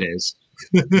I think it is.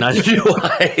 Neither do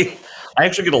I. I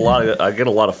actually get a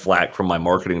lot of flack from my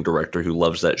marketing director who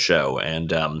loves that show. And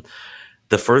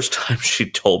the first time she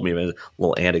told me, a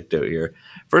little anecdote here.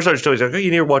 First time she told me, she's like, "Oh,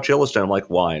 you need to watch Yellowstone." I'm like,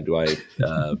 "Why? Do I?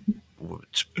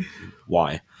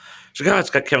 Why?" She's like, "Oh, it's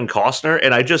got Kevin Costner."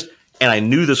 And I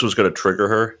knew this was going to trigger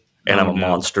her. And I'm a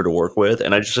monster to work with.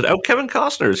 And I just said, "Oh, Kevin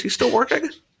Costner, is he still working?"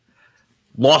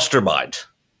 Lost her mind.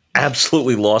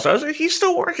 Absolutely lost. I was like, "He's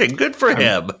still working. Good for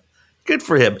him. Good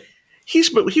for him."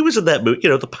 He was in that movie,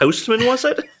 The Postman, was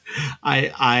it?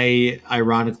 I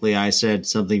ironically, I said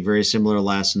something very similar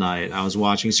last night. I was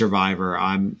watching Survivor.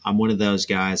 I'm one of those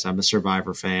guys. I'm a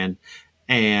Survivor fan,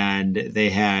 and they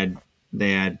had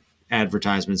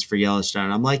advertisements for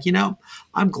Yellowstone. I'm like,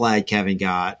 I'm glad Kevin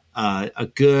got a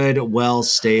good, well,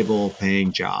 stable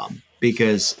paying job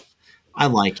because I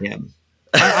like him.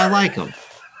 I like him.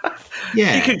 He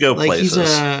Yeah, could go like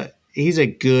places. he's a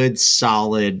good,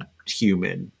 solid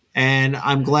human, and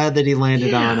I'm glad that he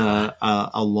landed on Yeah.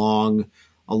 a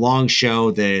long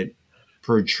show that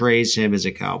portrays him as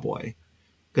a cowboy.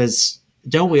 Because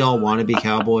don't we all want to be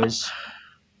cowboys?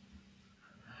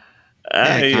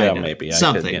 Yeah, Yeah, kind of maybe I could,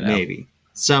 something, maybe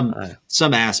some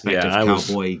aspect yeah, of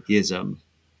cowboyism.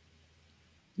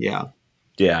 Yeah,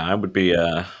 yeah, I would be.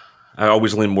 I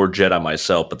always lean more Jedi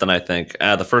myself, but then I think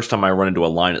the first time I run into a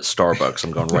line at Starbucks,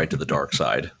 I'm going right to the dark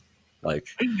side. Like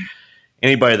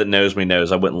anybody that knows me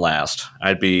knows I wouldn't last.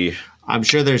 I'd be I'm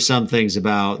sure there's some things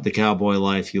about the cowboy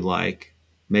life you like.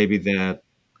 Maybe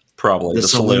probably the the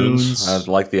saloons. I saloons,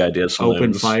 like the idea of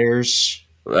open saloons. fires.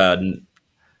 Uh,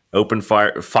 Open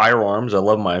firearms. I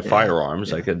love my Yeah,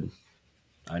 firearms. yeah, I could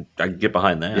get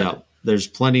behind yeah. that. There's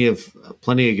plenty of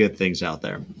good things out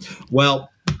there. Well,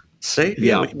 See,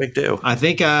 yeah, yeah, we can make do. I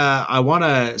think I want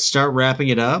to start wrapping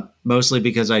it up, mostly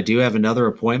because I do have another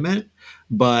appointment,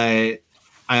 but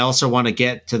I also want to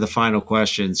get to the final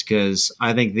questions because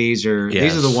I think these are the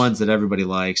Yes, ones that everybody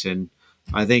likes, and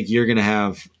I think you're going to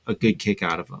have a good kick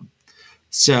out of them.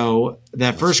 So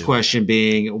that let's first do it. question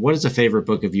being, what is a favorite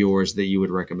book of yours that you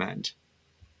would recommend?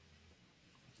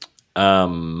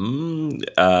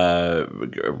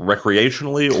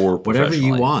 Recreationally or Whatever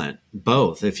you professionally. want,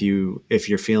 both. If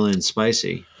you're feeling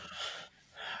spicy,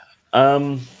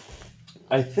 Um,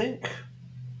 I think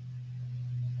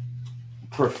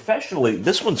professionally,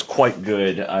 this one's quite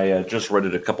good. I just read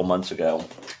it a couple months ago,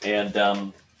 and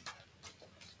I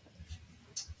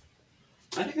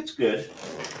think it's good.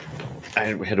 I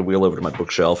had to wheel over to my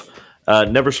bookshelf.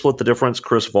 Never Split the Difference.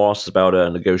 Chris Voss is about a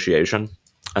negotiation.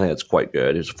 I think it's quite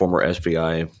good. He's a former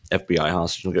FBI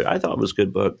hostage. I thought it was a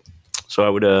good book. So I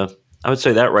would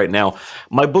say that right now.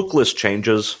 My book list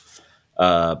changes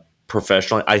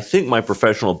professionally. I think my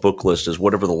professional book list is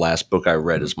whatever the last book I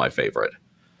read is my favorite,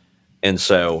 and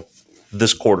so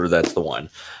this quarter that's the one.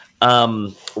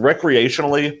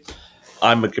 Recreationally,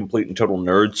 I'm a complete and total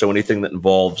nerd, so anything that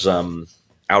involves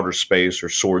outer space or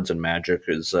swords and magic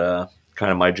is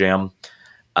kind of my jam.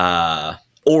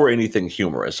 Or anything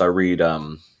humorous. I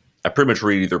pretty much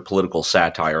read either political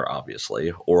satire,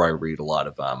 obviously, or I read a lot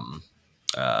of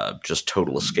just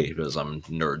total escapism,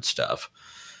 nerd stuff.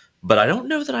 But I don't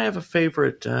know that I have a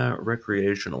favorite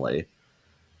recreationally.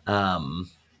 Um,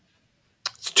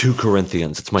 it's 2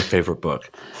 Corinthians. It's my favorite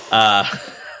book. Uh,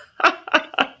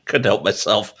 couldn't help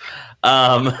myself.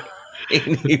 Um,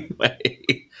 anyway,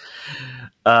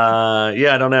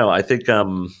 yeah, I don't know. I think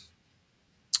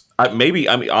maybe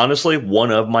I mean honestly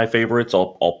one of my favorites.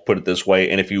 I'll put it this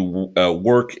way. And if you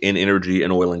work in energy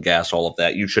and oil and gas, all of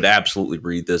that, you should absolutely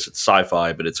read this. It's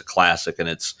sci-fi, but it's a classic, and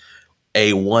it's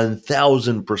a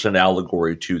 1,000%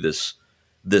 allegory to this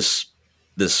this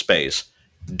space.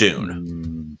 Dune,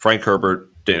 mm, Frank Herbert,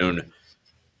 Dune.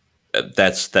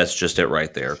 That's just it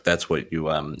right there. That's what you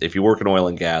if you work in oil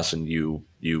and gas and you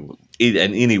in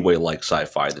any way like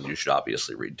sci-fi, then you should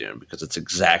obviously read Dune because it's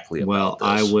exactly well, about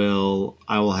this.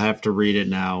 I will have to read it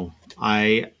now.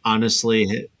 I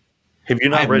honestly Have you I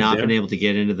not have read not been Dune? able to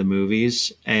get into the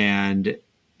movies, and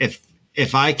if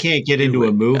if I can't get into You,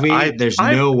 a movie, there's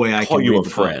I no way I call can you a read the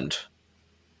book. friend.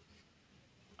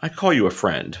 I call you a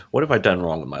friend. What have I done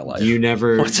wrong in my life? What's You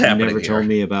happening never told here?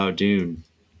 me about Dune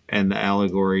and the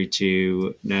allegory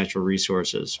to natural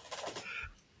resources.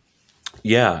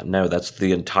 Yeah, no, that's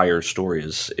the entire story.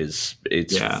 Is it's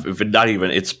Yeah. if it not even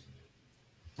it's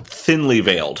thinly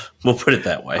veiled. We'll put it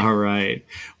that way. All right.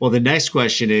 Well, the next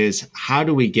question is, how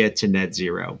do we get to net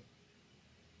zero?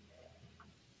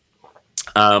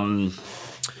 Um,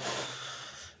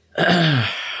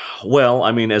 well,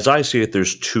 I mean, as I see it,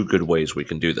 there's 2 good ways we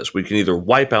can do this. We can either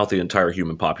wipe out the entire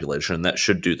human population, and that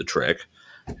should do the trick.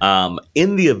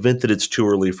 In the event that it's too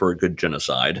early for a good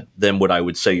genocide, then what I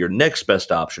would say your next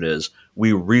best option is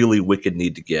we really wicked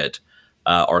need to get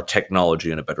our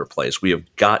technology in a better place. We have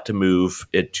got to move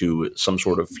it to some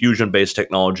sort of fusion based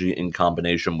technology in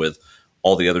combination with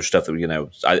all the other stuff that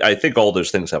I think all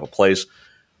those things have a place.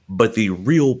 But the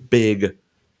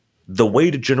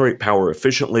way to generate power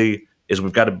efficiently is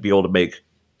we've got to be able to make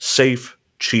safe,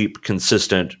 cheap,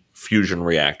 consistent fusion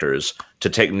reactors to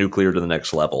take nuclear to the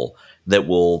next level that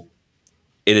will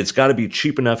and it's got to be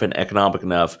cheap enough and economic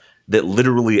enough that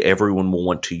literally everyone will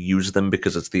want to use them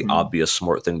because it's the Mm, obvious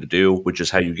smart thing to do, which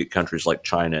is how you get countries like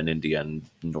China and India and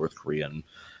North Korea. And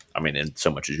I mean, in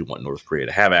so much as you want North Korea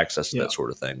to have access to yeah. that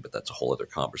sort of thing, but that's a whole other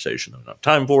conversation I don't have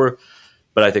time for.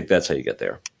 But I think that's how you get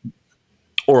there.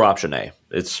 Or option A.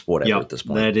 It's whatever at Yep. this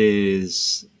point.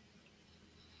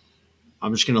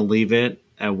 I'm just going to leave it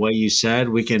at what you said.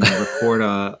 We can record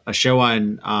a show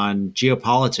on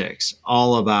geopolitics,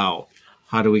 all about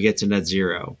how do we get to net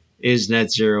zero. Is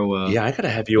net zero Yeah, I gotta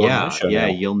have you on my yeah, show yeah,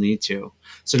 now. you'll need to.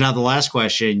 So now the last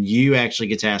question, you actually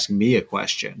get to ask me a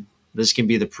question. This can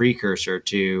be the precursor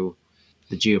to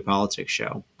the geopolitics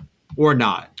show. Or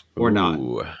not. Or not.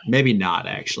 Ooh. Maybe not,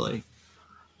 actually.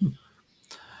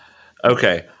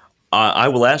 Okay. I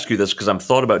will ask you this because I'm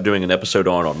thought about doing an episode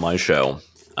on my show.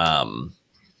 You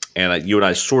and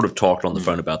I sort of talked on the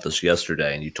phone about this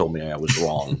yesterday, and you told me I was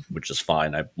wrong, which is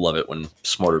fine. I love it when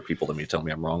smarter people than me tell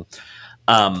me I'm wrong.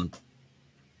 Um,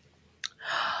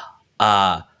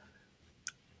 uh,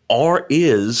 I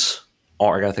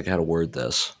gotta think how to word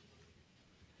this.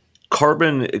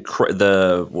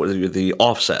 The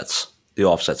offsets.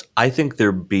 I think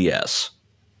they're BS.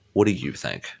 What do you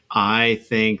think? I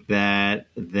think that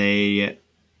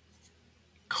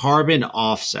carbon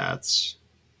offsets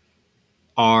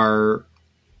are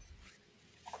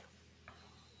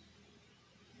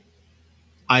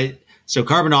so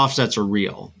carbon offsets are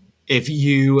real. If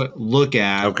you look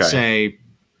at, Okay. say,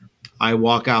 I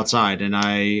walk outside and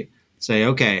I say,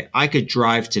 okay, I could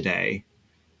drive today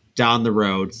down the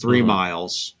road 3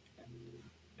 miles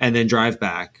and then drive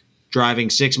back, driving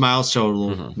 6 miles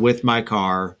total with my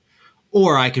car,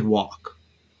 or I could walk.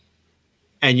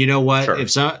 And you know what? Sure.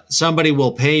 If somebody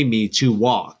will pay me to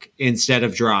walk instead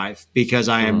of drive because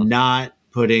I am not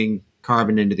putting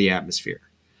carbon into the atmosphere.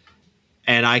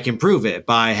 And I can prove it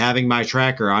by having my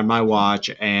tracker on my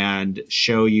watch and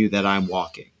show you that I'm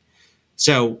walking.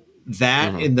 So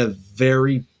that in the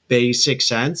very basic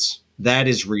sense, that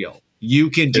is real.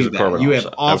 You can do Is a that. carbon You have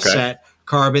offset. offset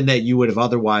carbon that you would have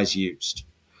otherwise used.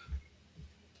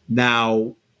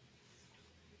 Now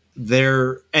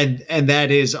and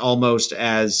that is almost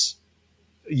as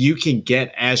you can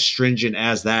get as stringent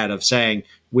as that of saying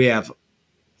we have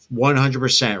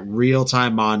 100% real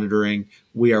time monitoring.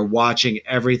 We are watching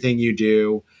everything you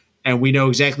do, and we know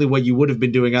exactly what you would have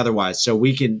been doing otherwise. So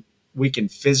we can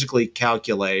physically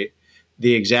calculate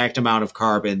the exact amount of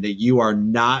carbon that you are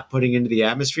not putting into the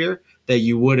atmosphere that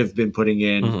you would have been putting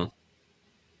in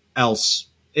else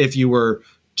if you were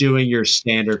doing your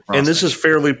standard process. And this is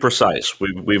fairly precise.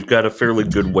 We've got a fairly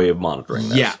good way of monitoring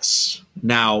this. Yes.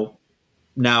 Now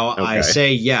I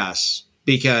say yes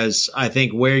because I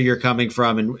think where you're coming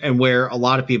from and where a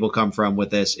lot of people come from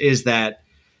with this is that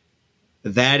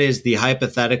is the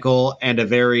hypothetical and a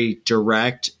very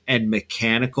direct and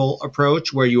mechanical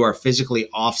approach where you are physically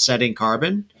offsetting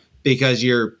carbon because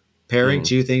you're pairing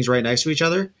two things right next to each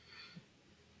other.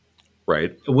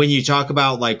 Right. When you talk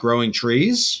about like growing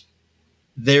trees,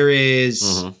 there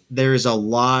is a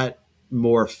lot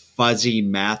more fuzzy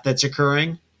math that's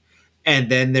occurring.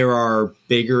 And then there are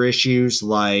bigger issues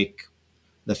like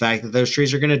the fact that those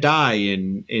trees are going to die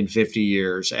in 50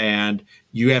 years. And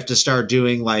you have to start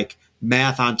doing like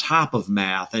math on top of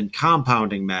math and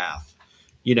compounding math,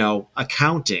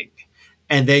 accounting.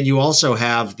 And then you also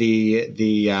have the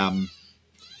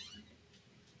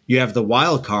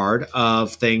wild card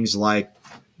of things like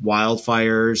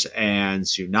wildfires and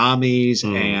tsunamis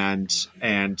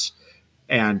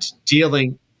and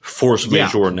dealing Force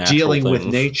majeure natural dealing things.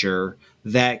 with nature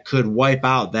that could wipe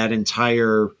out that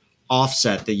entire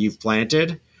offset that you've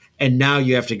planted. And now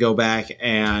you have to go back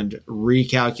and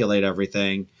recalculate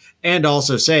everything and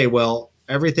also say, well,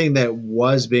 everything that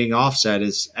was being offset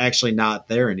is actually not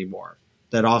there anymore.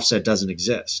 That offset doesn't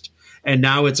exist. And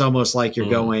now it's almost like you're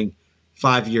going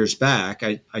 5 years back.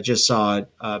 I just saw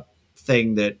a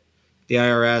thing that the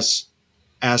IRS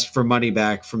asked for money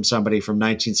back from somebody from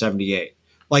 1978.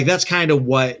 Like that's kind of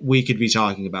what we could be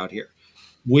talking about here.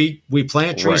 We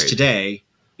plant trees today.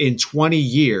 In 20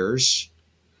 years,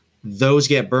 those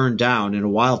get burned down in a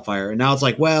wildfire. And now it's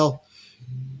like, well,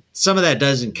 some of that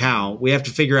doesn't count. We have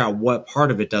to figure out what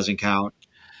part of it doesn't count.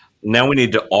 Now we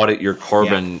need to audit your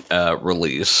carbon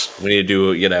release. We need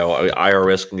to do,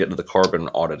 IRS can get into the carbon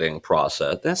auditing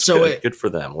process. That's good. Good for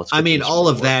them. All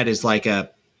of that is like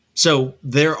so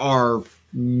there are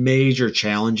major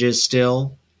challenges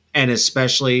still, and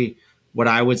especially what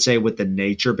I would say with the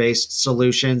nature-based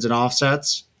solutions and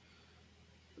offsets.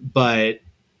 But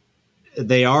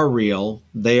they are real.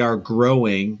 They are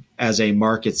growing as a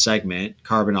market segment,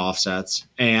 carbon offsets.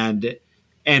 And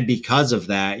because of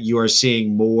that, you are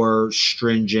seeing more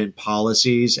stringent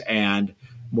policies and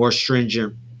more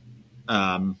stringent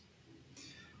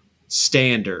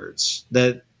standards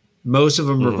that most of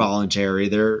them are voluntary.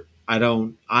 I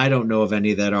don't know of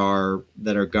any that are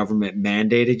government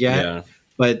mandated yet,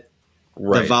 but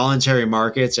the voluntary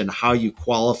markets and how you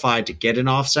qualify to get an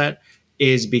offset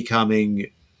is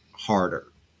becoming harder.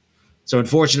 So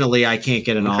unfortunately, I can't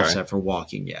get an Okay. offset for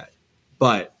walking yet.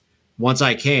 But once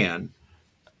I can,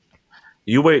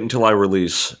 You wait until I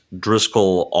release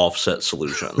Driskell offset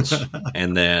solutions,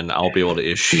 and then I'll be able to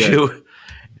issue you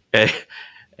an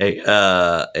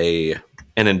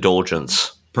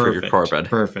indulgence for your carbon.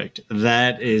 Perfect.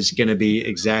 That is going to be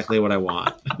exactly what I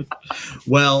want.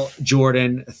 Well,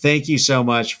 Jordan, thank you so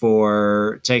much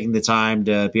for taking the time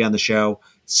to be on the show.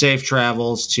 Safe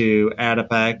travels to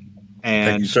Adapec. And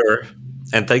Thank you, sir.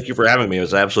 And thank you for having me. It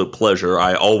was an absolute pleasure.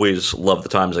 I always love the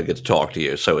times I get to talk to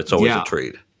you, so it's always a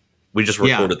treat. We just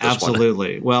recorded this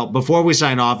absolutely. one. Well, before we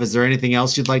sign off, is there anything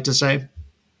else you'd like to say?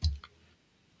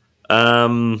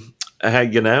 No,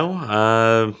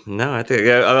 I think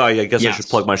I guess I should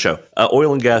plug my show,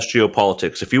 Oil and Gas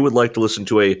Geopolitics. If you would like to listen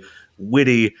to a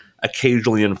witty,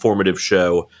 occasionally informative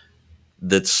show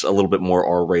that's a little bit more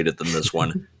R-rated than this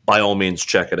one, by all means,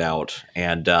 check it out,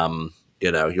 and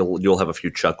you'll have a few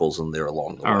chuckles in there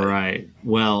along the way. All right.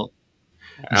 Well,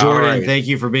 Jordan, thank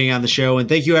you for being on the show. And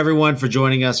thank you, everyone, for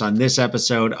joining us on this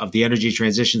episode of the Energy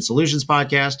Transition Solutions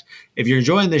Podcast. If you're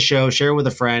enjoying this show, share it with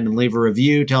a friend and leave a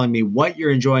review telling me what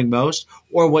you're enjoying most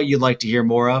or what you'd like to hear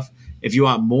more of. If you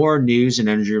want more news and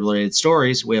energy-related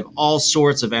stories, we have all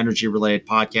sorts of energy-related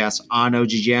podcasts on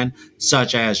OGGN,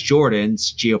 such as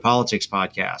Jordan's Geopolitics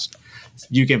podcast.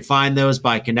 You can find those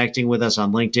by connecting with us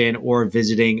on LinkedIn or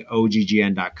visiting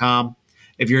oggn.com.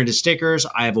 If you're into stickers,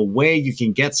 I have a way you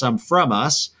can get some from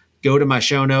us. Go to my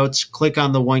show notes, click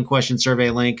on the one question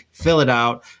survey link, fill it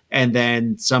out, and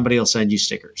then somebody will send you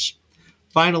stickers.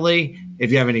 Finally,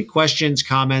 if you have any questions,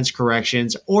 comments,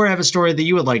 corrections, or have a story that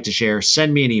you would like to share,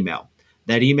 send me an email.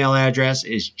 That email address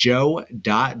is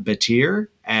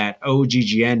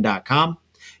joe.batir@oggn.com.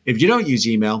 If you don't use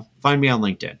email, find me on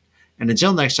LinkedIn. And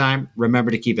until next time, remember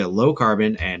to keep it low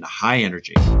carbon and high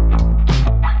energy.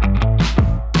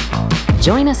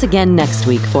 Join us again next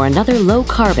week for another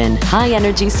low-carbon,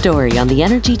 high-energy story on the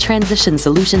Energy Transition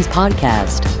Solutions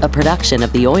Podcast, a production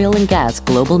of the Oil and Gas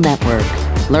Global Network.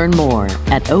 Learn more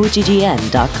at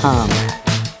oggn.com.